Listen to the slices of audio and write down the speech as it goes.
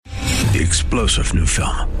the explosive new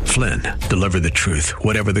film, Flynn, Deliver the Truth,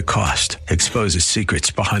 Whatever the Cost, exposes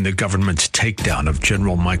secrets behind the government's takedown of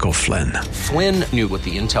General Michael Flynn. Flynn knew what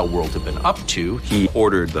the intel world had been up to. He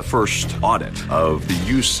ordered the first audit of the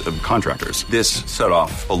use of contractors. This set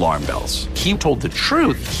off alarm bells. He told the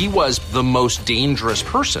truth. He was the most dangerous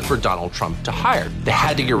person for Donald Trump to hire. They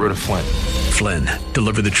had to get rid of Flynn. Flynn,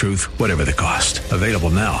 Deliver the Truth, Whatever the Cost. Available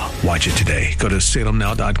now. Watch it today. Go to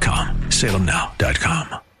salemnow.com.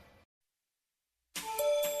 salemnow.com.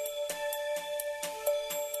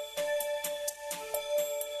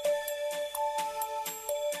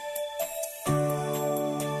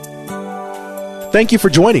 Thank you for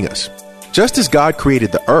joining us. Just as God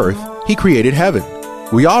created the earth, He created heaven.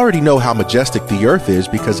 We already know how majestic the earth is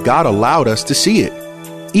because God allowed us to see it.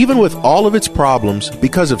 Even with all of its problems,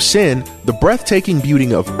 because of sin, the breathtaking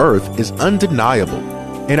beauty of earth is undeniable.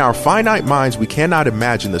 In our finite minds, we cannot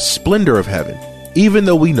imagine the splendor of heaven, even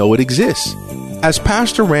though we know it exists. As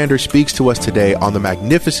Pastor Rander speaks to us today on the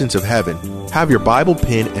magnificence of heaven, have your Bible,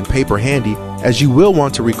 pen, and paper handy, as you will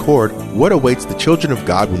want to record what awaits the children of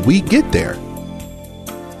God when we get there.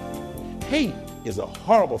 Hate is a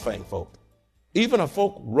horrible thing, folk. Even if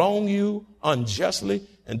folk wrong you unjustly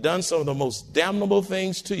and done some of the most damnable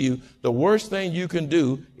things to you, the worst thing you can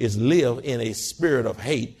do is live in a spirit of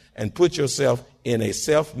hate and put yourself in a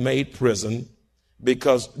self-made prison,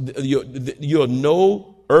 because you're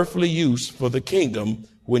no earthly use for the kingdom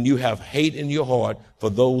when you have hate in your heart for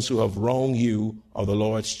those who have wronged you or the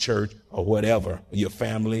Lord's church or whatever, your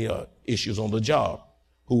family or issues on the job.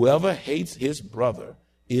 Whoever hates his brother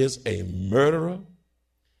is a murderer,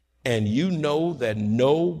 and you know that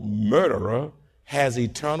no murderer has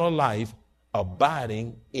eternal life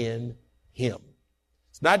abiding in him.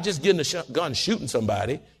 It's not just getting a gun, shooting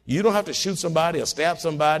somebody. You don't have to shoot somebody or stab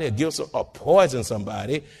somebody or poison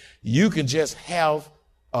somebody. You can just have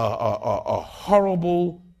a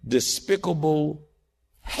horrible, despicable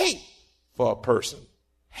hate for a person.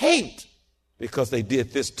 Hate because they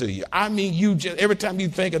did this to you. I mean, you just, every time you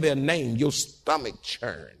think of their name, your stomach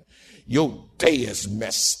churn. Your day is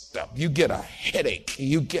messed up. You get a headache.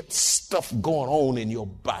 You get stuff going on in your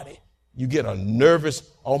body. You get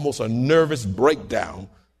almost a nervous breakdown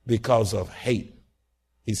because of hate.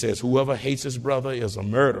 He says, whoever hates his brother is a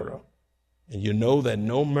murderer. And you know that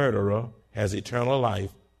no murderer has eternal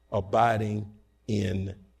life abiding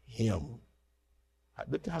in him.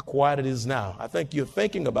 Look how quiet it is now. I think you're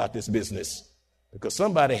thinking about this business because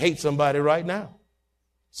somebody hates somebody right now.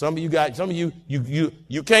 Some of you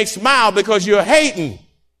can't smile because you're hating.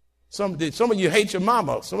 Some of you hate your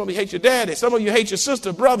mama. Some of you hate your daddy. Some of you hate your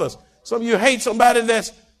sister, brothers. Some of you hate somebody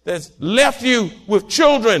that's left you with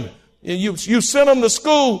children. And you sent them to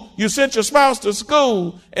school. You sent your spouse to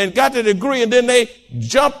school and got the degree, and then they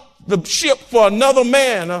jumped the ship for another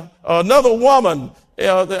man or another woman.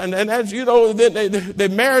 And as you know, they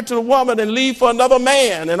married to the woman and leave for another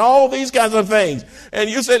man and all these kinds of things. And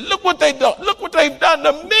you say, look what they've done. Look what they've done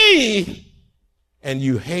to me. And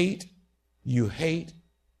you hate. And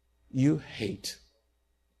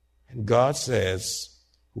God says,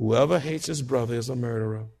 whoever hates his brother is a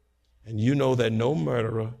murderer. And you know that no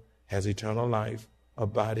murderer has eternal life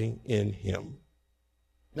abiding in him.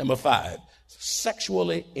 Number 5,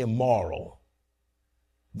 sexually immoral.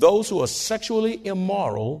 Those who are sexually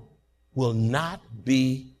immoral will not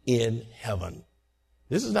be in heaven.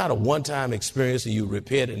 This is not a one-time experience and you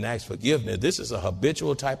repent and ask forgiveness. This is a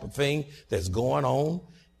habitual type of thing that's going on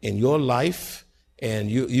in your life, and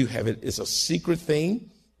you have it. It's a secret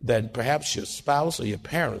thing that perhaps your spouse or your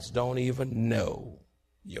parents don't even know.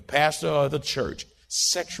 Your pastor or the church.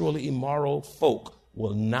 Sexually immoral folk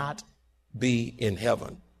will not be in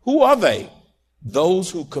heaven. Who are they? Those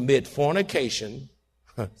who commit fornication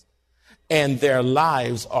and their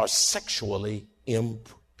lives are sexually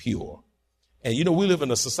impure. And you know, we live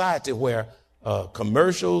in a society where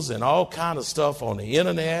commercials and all kind of stuff on the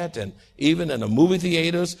internet and even in the movie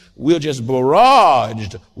theaters, we're just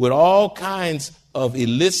barraged with all kinds of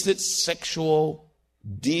illicit, sexual,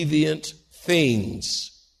 deviant things.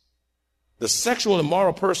 The sexual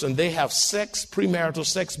immoral person, they have sex, premarital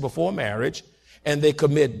sex before marriage, and they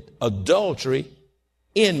commit adultery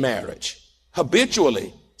in marriage.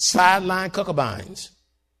 Habitually, sideline concubines,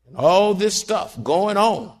 and all this stuff going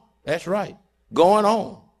on. That's right, going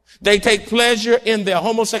on. They take pleasure in their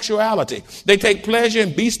homosexuality. They take pleasure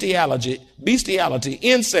in bestiality,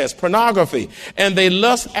 incest, pornography, and they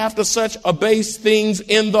lust after such abased things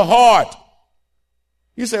in the heart.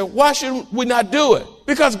 You say, why should we not do it?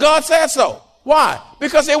 Because God said so. Why?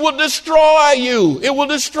 Because it will destroy you. It will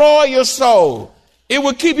destroy your soul. It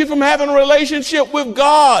will keep you from having a relationship with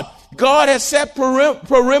God. God has set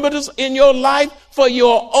perimeters in your life for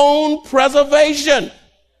your own preservation.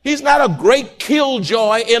 He's not a great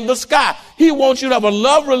killjoy in the sky. He wants you to have a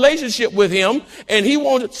love relationship with him, and he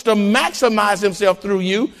wants to maximize himself through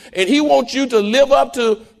you, and he wants you to live up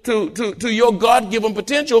to your God-given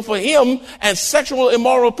potential for him, and sexual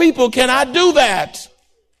immoral people cannot do that.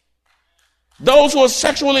 Those who are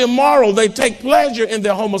sexually immoral, they take pleasure in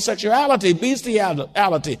their homosexuality,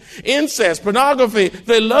 bestiality, incest, pornography.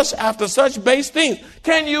 They lust after such base things.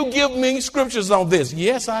 Can you give me scriptures on this?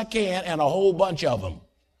 Yes, I can, and a whole bunch of them.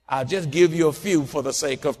 I'll just give you a few for the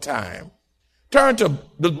sake of time. Turn to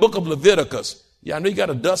the book of Leviticus. Yeah, I know you got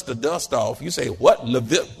to dust the dust off. You say, what?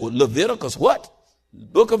 Leviticus, what?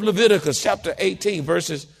 Book of Leviticus, chapter 18,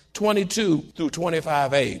 verses 22 through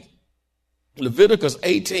 25a. Leviticus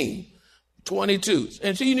 18. 22.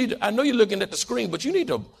 And so I know you're looking at the screen, but you need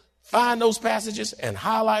to find those passages and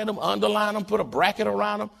highlight them, underline them, put a bracket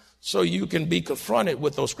around them so you can be confronted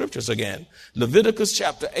with those scriptures again. Leviticus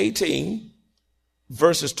chapter 18,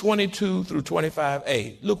 verses 22 through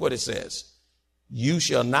 25a. Look what it says. You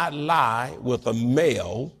shall not lie with a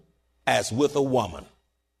male as with a woman.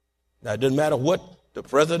 Now, it doesn't matter what the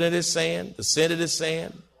president is saying, the Senate is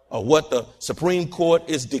saying, or what the Supreme Court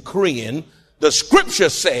is decreeing. The scripture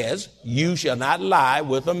says you shall not lie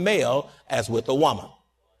with a male as with a woman.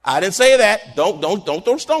 I didn't say that. Don't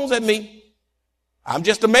throw stones at me. I'm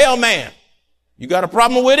just a mailman. You got a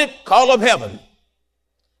problem with it? Call up heaven.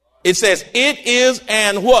 It says it is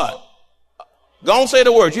and what? Go on, say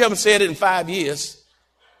the words. You haven't said it in 5 years.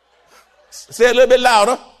 Say it a little bit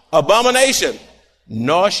louder. Abomination.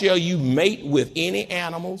 Nor shall you mate with any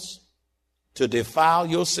animals to defile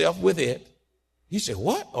yourself with it. You say,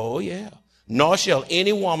 what? Oh, yeah. Nor shall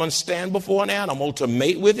any woman stand before an animal to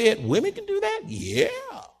mate with it. Women can do that? Yeah.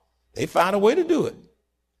 They find a way to do it.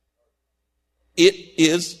 It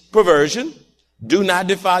is perversion. Do not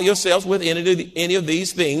defile yourselves with any of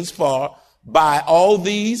these things, for by all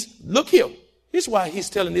these, look here. Here's why he's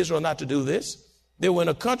telling Israel not to do this. They were in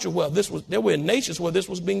a country where they were in nations where this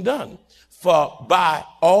was being done. For by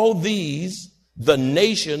all these, the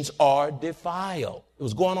nations are defiled. It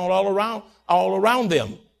was going on all around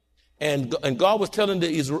them. And God was telling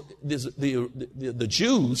the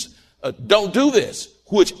Jews, don't do this,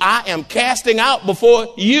 which I am casting out before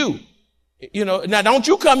you. You know, now don't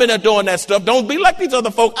you come in there doing that stuff. Don't be like these other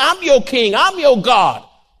folk. I'm your king. I'm your God.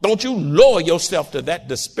 Don't you lower yourself to that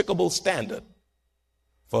despicable standard.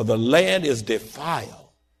 For the land is defiled.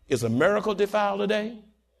 Is America defiled today?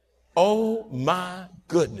 Oh my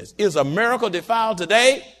goodness. Is America defiled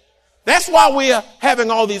today? That's why we are having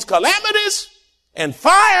all these calamities and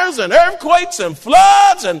fires and earthquakes and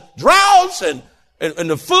floods and droughts and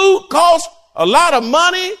the food costs a lot of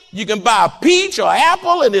money. You can buy a peach or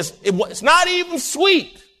apple and it's not even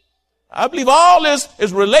sweet. I believe all this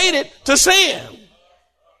is related to sin.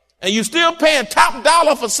 And you're still paying top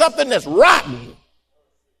dollar for something that's rotten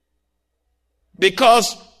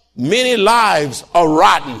because many lives are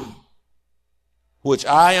rotten, which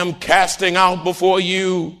I am casting out before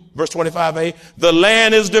you. Verse 25a, the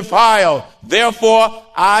land is defiled. Therefore,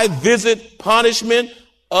 I visit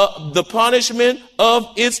the punishment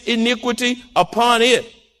of its iniquity upon it.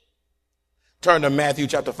 Turn to Matthew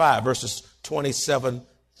chapter 5, verses 27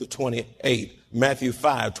 to 28. Matthew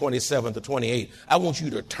 5, 27 to 28. I want you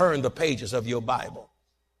to turn the pages of your Bible.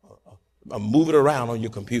 Move it around on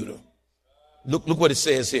your computer. Look what it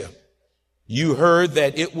says here. You heard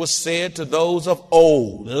that it was said to those of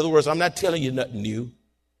old. In other words, I'm not telling you nothing new.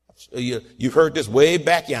 You've heard this way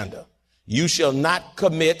back yonder. You shall not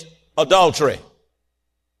commit adultery.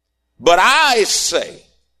 But I say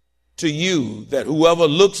to you that whoever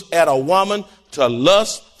looks at a woman to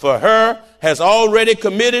lust for her has already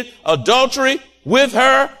committed adultery with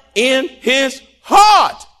her in his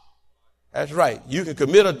heart. That's right. You can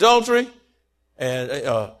commit adultery and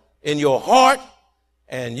in your heart,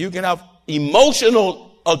 and you can have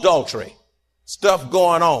emotional adultery, stuff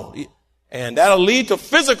going on. And that'll lead to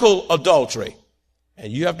physical adultery.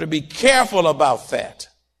 And you have to be careful about that.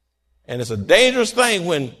 And it's a dangerous thing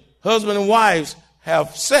when husband and wives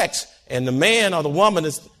have sex and the man or the woman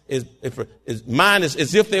is mind is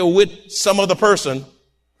as if they were with some other person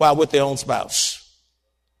while with their own spouse.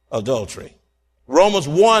 Adultery. Romans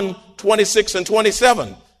 1, 26 and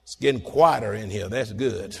 27. It's getting quieter in here. That's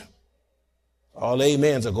good. All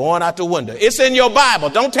amens are going out the window. It's in your Bible.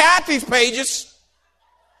 Don't tear out these pages.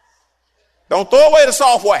 Don't throw away the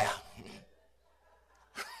software.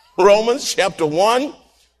 Romans chapter 1,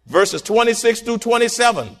 verses 26 through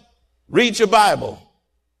 27. Read your Bible.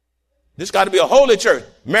 This got to be a holy church.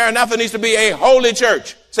 Maranatha needs to be a holy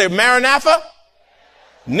church. Say Maranatha.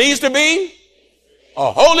 needs to be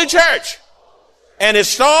a holy church. And it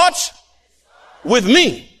starts with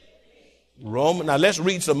me. Now let's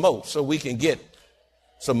read some more so we can get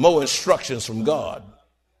some more instructions from God.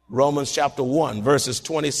 Romans chapter 1, verses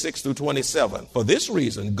 26 through 27. For this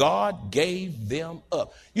reason, God gave them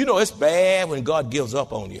up. You know, it's bad when God gives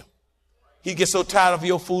up on you. He gets so tired of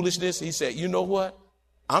your foolishness. He said, you know what?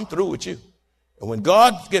 I'm through with you. And when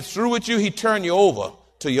God gets through with you, he turns you over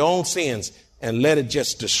to your own sins and let it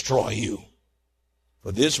just destroy you.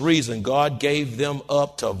 For this reason, God gave them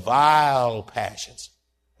up to vile passions.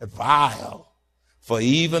 Vile. For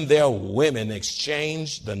even their women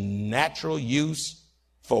exchanged the natural use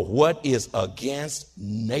for what is against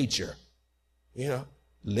nature. You know,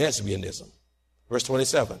 lesbianism. Verse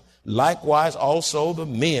 27. Likewise also the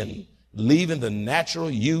men, leaving the natural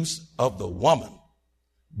use of the woman,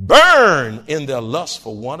 burn in their lust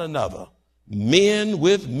for one another, men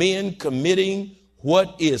with men committing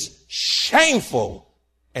what is shameful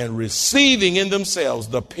and receiving in themselves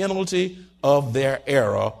the penalty of their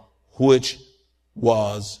error, which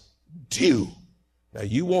was due. Now,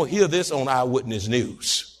 you won't hear this on Eyewitness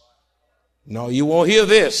News. No, you won't hear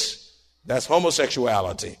this. That's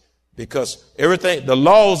homosexuality, because everything, the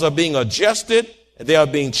laws are being adjusted. They are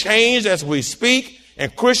being changed as we speak,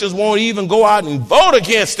 and Christians won't even go out and vote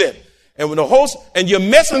against it. And when and you're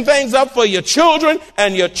messing things up for your children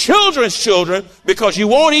and your children's children, because you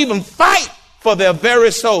won't even fight for their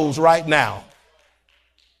very souls right now.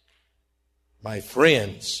 My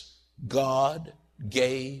friends, God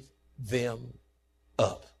gave them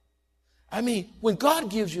up. I mean, when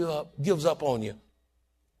God gives up on you,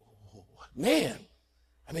 man,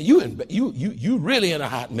 I mean, you really in a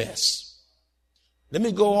hot mess. Let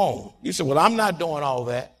me go on. You say, well, I'm not doing all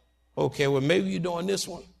that. Okay, well, maybe you're doing this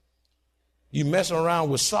one. You messing around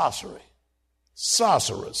with sorcery,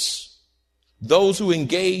 sorcerers, those who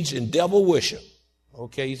engage in devil worship.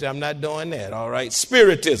 Okay, you say, I'm not doing that. All right,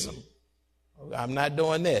 spiritism. I'm not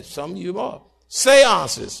doing that. Some of you are.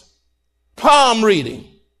 Seances, palm reading,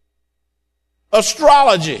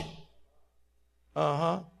 astrology.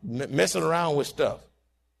 Messing around with stuff.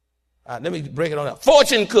 Let me break it on out.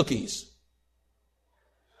 Fortune cookies.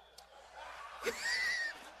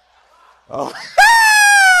 Oh.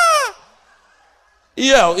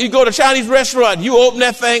 Yeah, you go to a Chinese restaurant, you open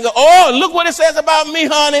that thing. Oh, look what it says about me,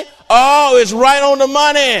 honey. Oh, it's right on the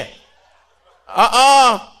money.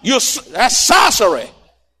 That's sorcery.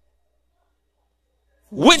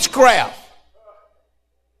 Witchcraft.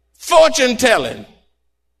 Fortune telling.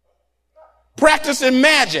 Practicing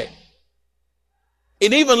magic.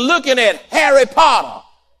 And even looking at Harry Potter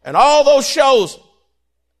and all those shows,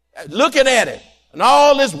 looking at it, and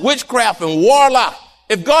all this witchcraft and warlock.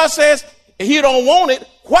 If God says he don't want it,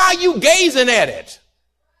 why are you gazing at it?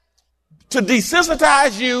 To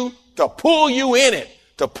desensitize you, to pull you in it,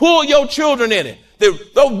 to pull your children in it.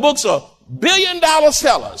 Those books are billion-dollar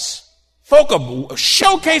sellers. Folk are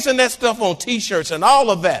showcasing that stuff on T-shirts and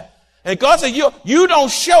all of that. And God said, you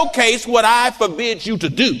don't showcase what I forbid you to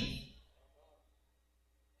do.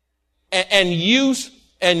 And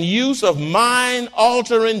use of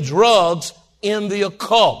mind-altering drugs in the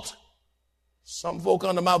occult. Some folk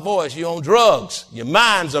under my voice, you're on drugs. Your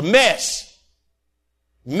mind's a mess.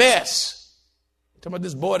 Mess. I'm talking about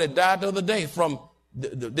this boy that died the other day from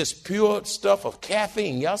this pure stuff of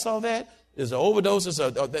caffeine. Y'all saw that? There's an overdose.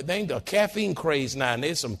 They ain't a caffeine craze now, and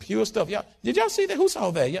there's some pure stuff. Did y'all see that? Who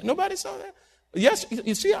saw that? Yeah, nobody saw that? Yes,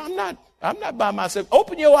 you see, I'm not by myself.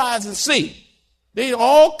 Open your eyes and see. There's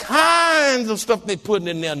all kinds of stuff they're putting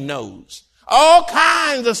in their nose. All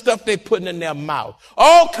kinds of stuff they're putting in their mouth.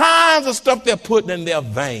 All kinds of stuff they're putting in their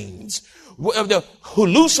veins. They're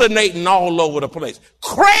hallucinating all over the place.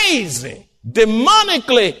 Crazy.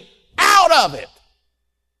 Demonically out of it.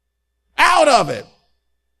 Out of it.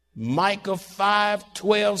 Micah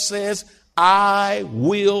 5:12 says, I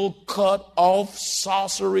will cut off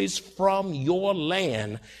sorceries from your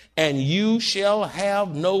land, and you shall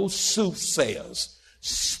have no soothsayers.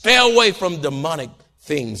 Stay away from demonic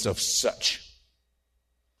things of such.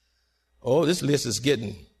 Oh, this list is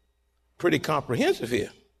getting pretty comprehensive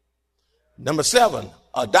here. Number 7,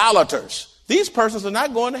 idolaters. These persons are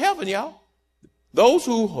not going to heaven, y'all. Those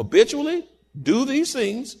who habitually do these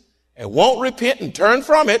things and won't repent and turn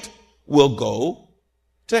from it will go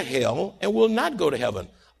to hell and will not go to heaven.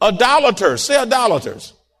 Idolaters. Say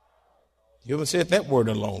idolaters. You haven't said that word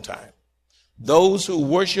in a long time. Those who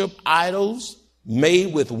worship idols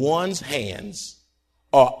made with one's hands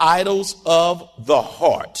are idols of the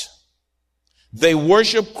heart. They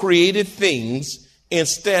worship created things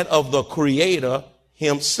instead of the Creator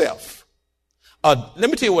himself. Let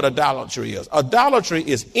me tell you what idolatry is. Idolatry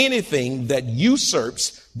is anything that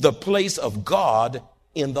usurps the place of God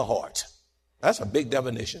in the heart. That's a big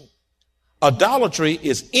definition. Idolatry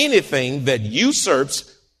is anything that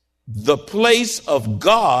usurps the place of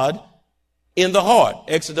God in the heart.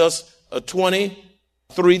 Exodus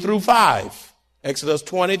 23 through 5. Exodus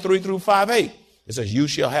 23 through 5:8. It says, you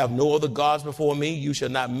shall have no other gods before me. You shall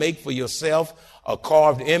not make for yourself a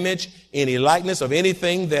carved image, any likeness of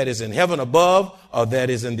anything that is in heaven above, or that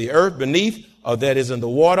is in the earth beneath, or that is in the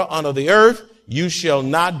water under the earth. You shall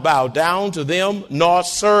not bow down to them, nor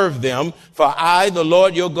serve them. For I, the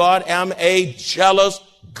Lord your God, am a jealous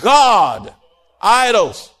God.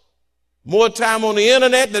 Idols. More time on the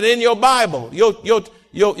internet than in your Bible.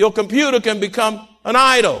 Your computer can become an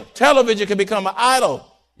idol. Television can become an idol.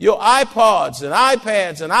 Your iPods and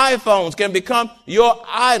iPads and iPhones can become your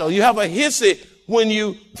idol. You have a hissy when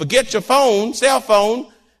you forget your phone, cell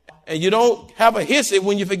phone, and you don't have a hissy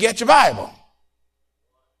when you forget your Bible.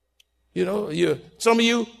 You know, some of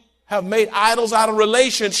you have made idols out of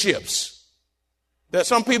relationships. There are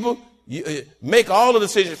some people, you make all the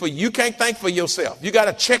decisions for you. You can't think for yourself. You got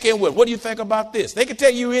to check in with, what do you think about this? They can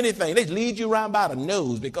tell you anything. They lead you around by the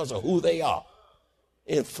nose because of who they are.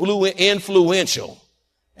 Influential.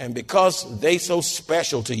 And because they so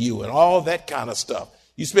special to you and all that kind of stuff.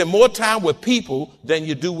 You spend more time with people than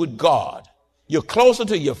you do with God. You're closer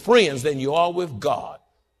to your friends than you are with God.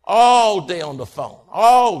 All day on the phone,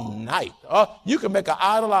 all night. You can make an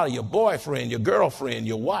idol out of your boyfriend, your girlfriend,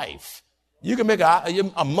 your wife. You can make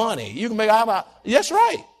a money. You can make that's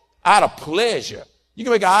right, out of pleasure. You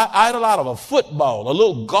can make an idol out of a football, a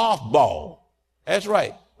little golf ball. That's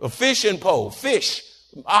right, a fishing pole, fish.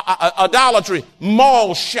 Idolatry,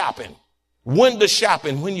 mall shopping, window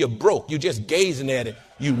shopping. When you're broke, you just gazing at it.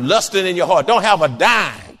 You lusting in your heart. Don't have a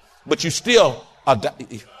dime, but you still,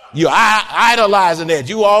 you're idolizing that.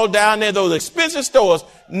 You all down there, those expensive stores.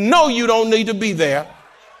 No, you don't need to be there.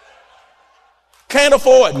 Can't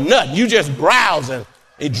afford nothing. You just browsing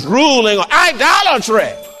and drooling on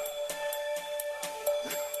idolatry.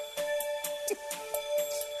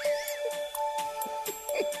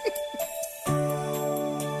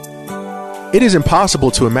 It is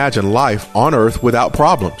impossible to imagine life on earth without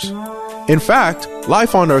problems. In fact,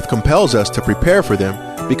 life on earth compels us to prepare for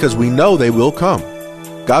them because we know they will come.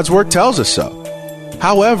 God's word tells us so.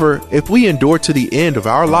 However, if we endure to the end of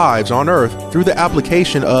our lives on earth through the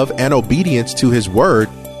application of and obedience to His word,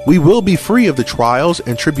 we will be free of the trials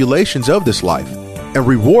and tribulations of this life and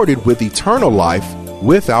rewarded with eternal life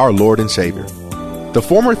with our Lord and Savior. The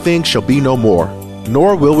former things shall be no more,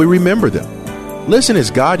 nor will we remember them. Listen as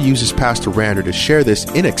God uses Pastor Rander to share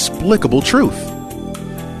this inexplicable truth.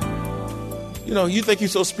 You know, you think you're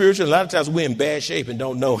so spiritual. A lot of times we're in bad shape and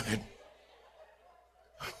don't know it.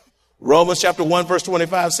 Romans chapter 1 verse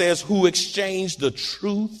 25 says, who exchanged the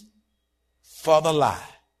truth for the lie.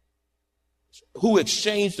 Who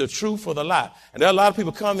exchanged the truth for the lie. And there are a lot of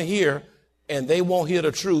people coming here and they won't hear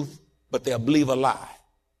the truth, but they'll believe a lie.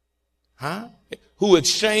 Huh? Who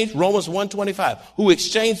exchanged, Romans 1:25, who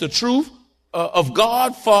exchanged the truth of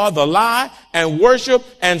God for the lie and worship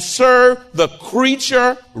and serve the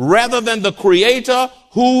creature rather than the creator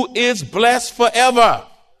who is blessed forever.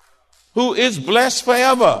 Who is blessed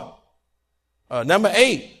forever. Number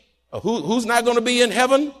 8, who's not going to be in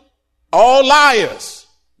heaven? All liars.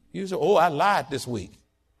 You say, I lied this week.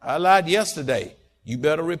 I lied yesterday. You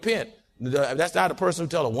better repent. That's not a person who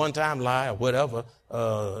tells a one-time lie or whatever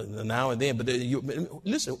now and then. But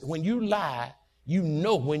listen, when you lie, you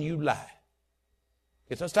know when you lie.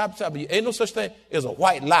 It's stop. Ain't no such thing as a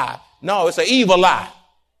white lie. No, it's an evil lie.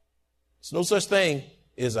 There's no such thing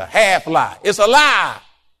as a half lie. It's a lie.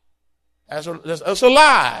 It's a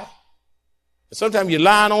lie. Sometimes you're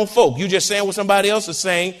lying on folk. You're just saying what somebody else is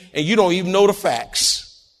saying, and you don't even know the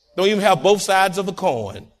facts. Don't even have both sides of the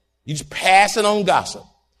coin. You just pass it on gossip.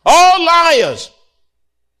 All liars.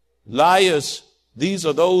 Liars, these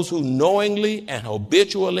are those who knowingly and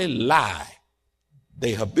habitually lie.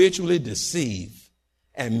 They habitually deceive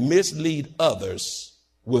and mislead others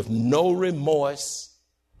with no remorse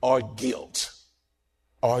or guilt.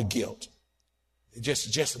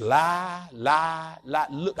 Just lie.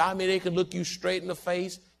 Look, they can look you straight in the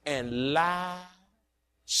face and lie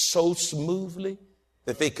so smoothly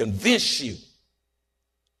that they convince you.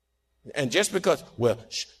 And just because,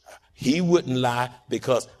 he wouldn't lie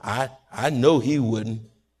because I know he wouldn't.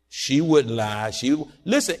 She wouldn't lie.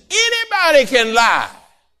 Listen, anybody can lie.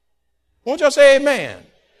 Won't y'all say amen?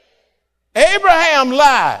 Abraham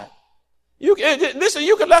lied. You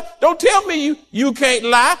can lie. Don't tell me you can't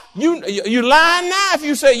lie. You lying now if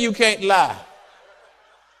you say you can't lie.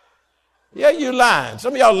 Yeah, you lying.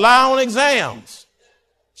 Some of y'all lie on exams.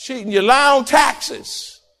 Cheating. You lie on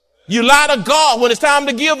taxes. You lie to God when it's time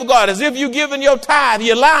to give to God, as if you're giving your tithe.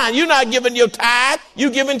 You're lying. You're not giving your tithe.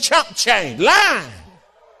 You're giving chump change. Lying.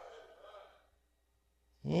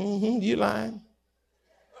 You lying.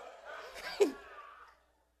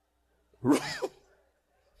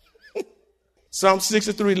 Psalm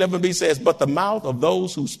 63:11b says, but the mouth of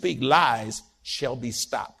those who speak lies shall be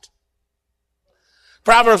stopped.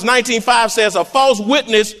 Proverbs 19:5 says, a false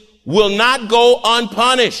witness will not go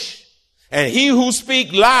unpunished, and he who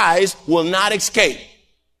speaks lies will not escape.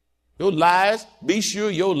 Your lies, be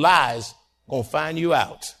sure your lies gonna find you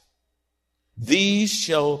out. These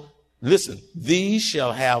shall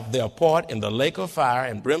have their part in the lake of fire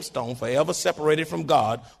and brimstone, forever separated from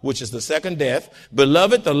God, which is the second death.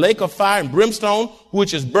 Beloved, the lake of fire and brimstone,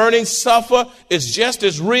 which is burning sulfur, is just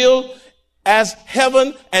as real as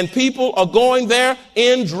heaven, and people are going there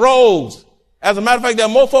in droves. As a matter of fact, there are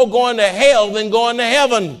more folk going to hell than going to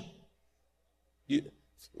heaven.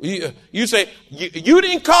 You say, you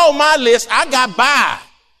didn't call my list, I got by.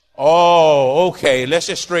 Oh, okay, let's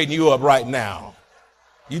just straighten you up right now.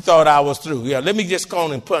 You thought I was through. Yeah, let me just go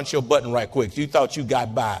on and punch your button right quick. You thought you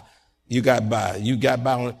got by. You got by. You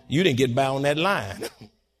didn't get by on that line.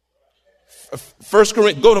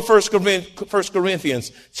 Go to 1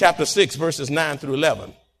 Corinthians chapter 6, verses 9 through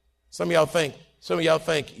 11. Some of y'all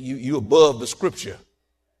think you above the scripture.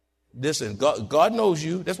 Listen, God knows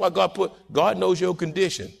you. That's why God knows your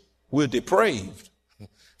condition. We're depraved.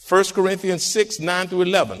 1 Corinthians 6, 9 through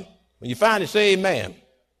 11. When you find it, say amen.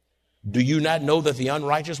 Do you not know that the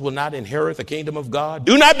unrighteous will not inherit the kingdom of God?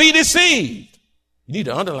 Do not be deceived. You need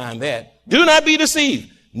to underline that. Do not be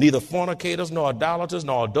deceived. Neither fornicators, nor idolaters,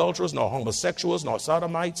 nor adulterers, nor homosexuals, nor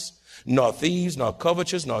sodomites, nor thieves, nor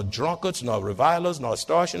covetous, nor drunkards, nor revilers, nor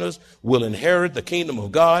extortioners will inherit the kingdom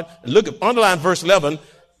of God. Underline verse 11,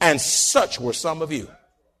 and such were some of you.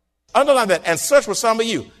 Underline that, and such were some of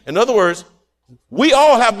you. In other words, we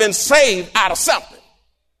all have been saved out of something.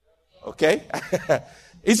 Okay?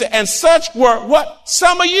 He said, and such were what?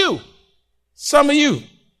 Some of you. Some of you.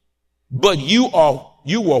 But you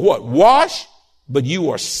were what? Washed, but you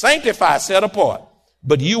were sanctified, set apart.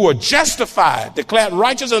 But you were justified, declared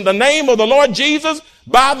righteous in the name of the Lord Jesus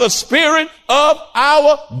by the Spirit of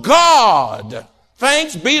our God.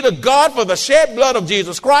 Thanks be to God for the shed blood of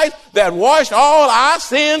Jesus Christ that washed all our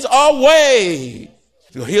sins away.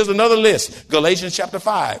 Here's another list. Galatians chapter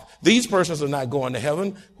 5. These persons are not going to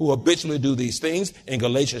heaven who habitually do these things in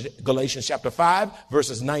Galatians chapter 5,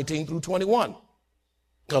 verses 19 through 21.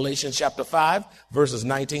 Galatians chapter 5, verses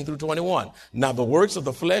 19 through 21. Now the works of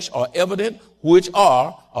the flesh are evident, which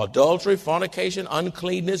are adultery, fornication,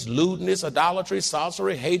 uncleanness, lewdness, idolatry,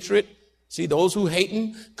 sorcery, hatred. See, those who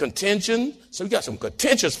hating, contention. So we got some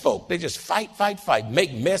contentious folk. They just fight,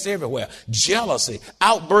 make mess everywhere. Jealousy,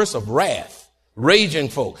 outbursts of wrath. Raging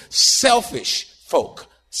folk, selfish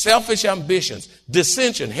ambitions,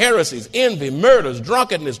 dissension, heresies, envy, murders,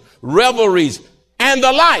 drunkenness, revelries, and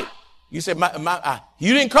the like. You said,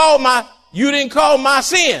 you didn't call my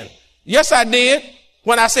sin. Yes, I did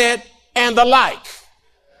when I said, and the like.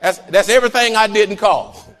 That's everything I didn't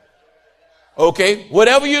call. Okay.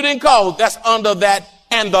 Whatever you didn't call, that's under that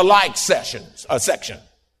and the like section.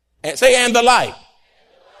 And say, and the like.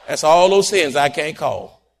 That's all those sins I can't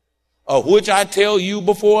call. Of which I tell you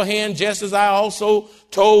beforehand, just as I also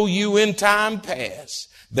told you in time past,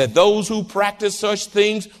 that those who practice such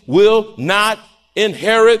things will not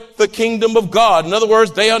inherit the kingdom of God. In other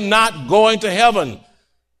words, they are not going to heaven.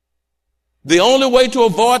 The only way to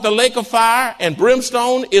avoid the lake of fire and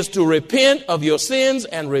brimstone is to repent of your sins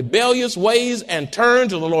and rebellious ways and turn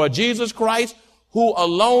to the Lord Jesus Christ, who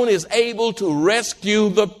alone is able to rescue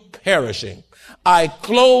the perishing. I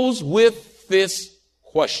close with this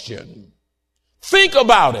question. Think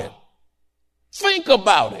about it. Think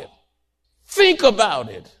about it. Think about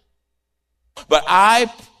it. But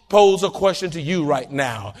I pose a question to you right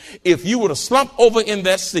now. If you were to slump over in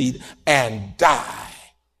that seat and die,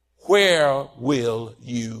 where will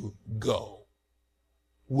you go?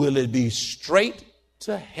 Will it be straight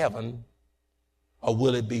to heaven or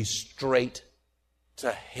will it be straight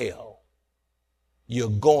to hell? You're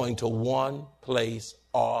going to one place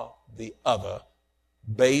or the other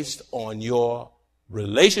based on your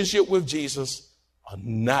relationship with Jesus or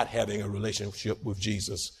not having a relationship with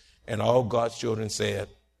Jesus. And all God's children said,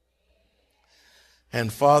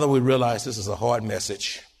 and Father, we realize this is a hard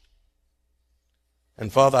message.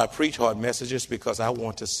 And Father, I preach hard messages because I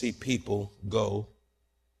want to see people go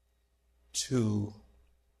to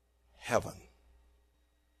heaven.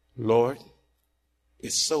 Lord,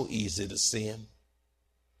 it's so easy to sin.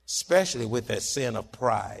 especially with that sin of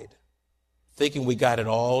pride, thinking we got it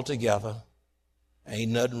all together.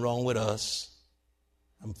 Ain't nothing wrong with us.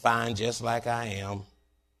 I'm fine just like I am.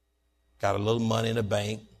 Got a little money in the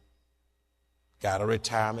bank. Got a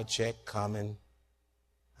retirement check coming.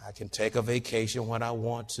 I can take a vacation when I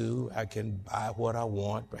want to. I can buy what I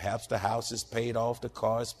want. Perhaps the house is paid off, the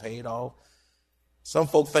car is paid off. Some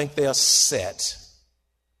folk think they're set.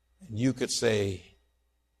 And you could say,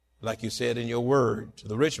 like you said in your word to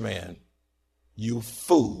the rich man, you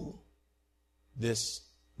fool, this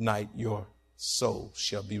night your soul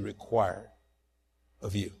shall be required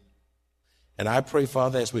of you. And I pray,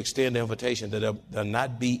 Father, as we extend the invitation, that there'll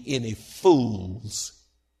not be any fools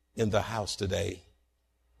in the house today,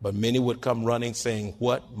 but many would come running saying,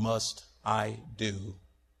 what must I do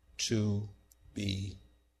to be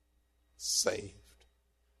saved?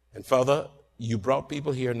 And Father, you brought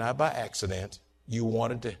people here not by accident. You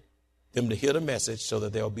wanted them to hear the message so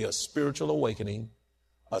that there'll be a spiritual awakening,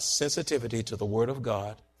 a sensitivity to the Word of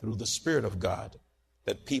God through the Spirit of God,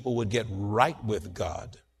 that people would get right with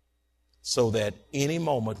God so that any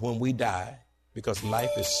moment when we die, because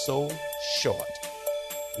life is so short,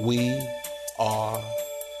 we are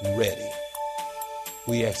ready.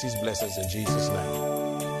 We ask these blessings in Jesus' name.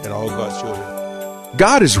 And all God's children.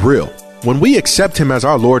 God is real. When we accept Him as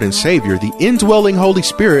our Lord and Savior, the indwelling Holy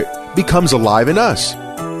Spirit becomes alive in us.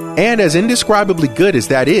 And as indescribably good as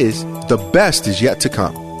that is, the best is yet to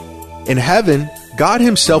come. In heaven, God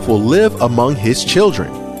Himself will live among His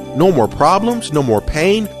children. No more problems, no more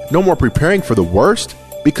pain, no more preparing for the worst,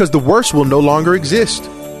 because the worst will no longer exist,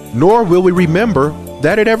 nor will we remember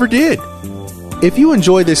that it ever did. If you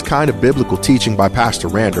enjoy this kind of biblical teaching by Pastor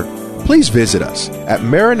Rander, please visit us at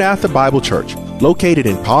Maranatha Bible Church, located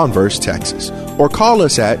in Converse, Texas, or call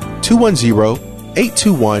us at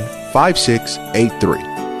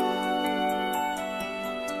 210-821-5683.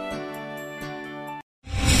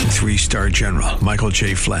 3-star General Michael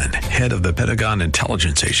J. Flynn, head of the Pentagon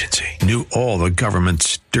Intelligence Agency, knew all the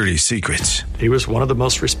government's dirty secrets. He was one of the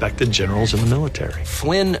most respected generals in the military.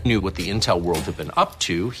 Flynn knew what the intel world had been up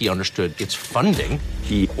to. He understood its funding.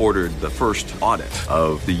 He ordered the first audit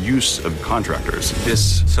of the use of contractors.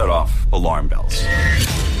 This set off alarm bells.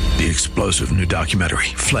 The explosive new documentary,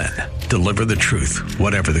 Flynn, Deliver the Truth,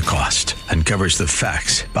 Whatever the Cost, uncovers the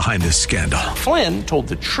facts behind this scandal. Flynn told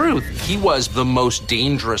the truth. He was the most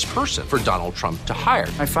dangerous person for Donald Trump to hire.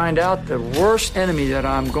 I find out the worst enemy that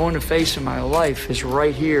I'm going to face in my life is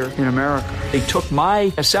right here in America. They took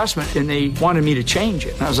my assessment and they wanted me to change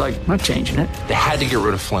it. And I was like, I'm not changing it. They had to get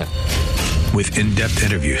rid of Flynn. With in-depth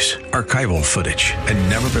interviews, archival footage, and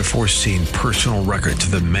never-before-seen personal records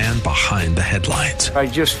of the man behind the headlines. I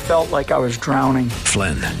just felt like I was drowning.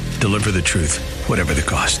 Flynn, Deliver the Truth, Whatever the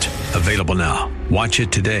Cost. Available now. Watch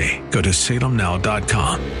it today. Go to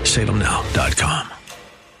salemnow.com. salemnow.com.